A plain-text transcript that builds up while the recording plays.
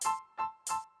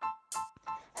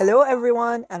Hello,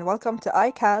 everyone, and welcome to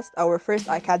iCast, our first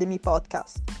Academy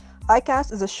podcast.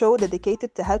 iCast is a show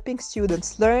dedicated to helping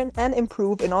students learn and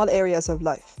improve in all areas of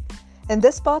life. In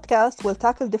this podcast, we'll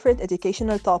tackle different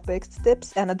educational topics,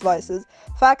 tips, and advices,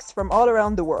 facts from all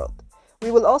around the world. We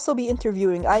will also be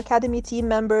interviewing iAcademy team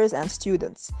members and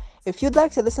students. If you'd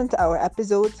like to listen to our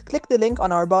episodes, click the link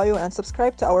on our bio and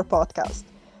subscribe to our podcast.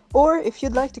 Or if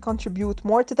you'd like to contribute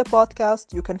more to the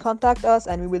podcast, you can contact us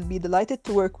and we will be delighted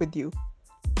to work with you.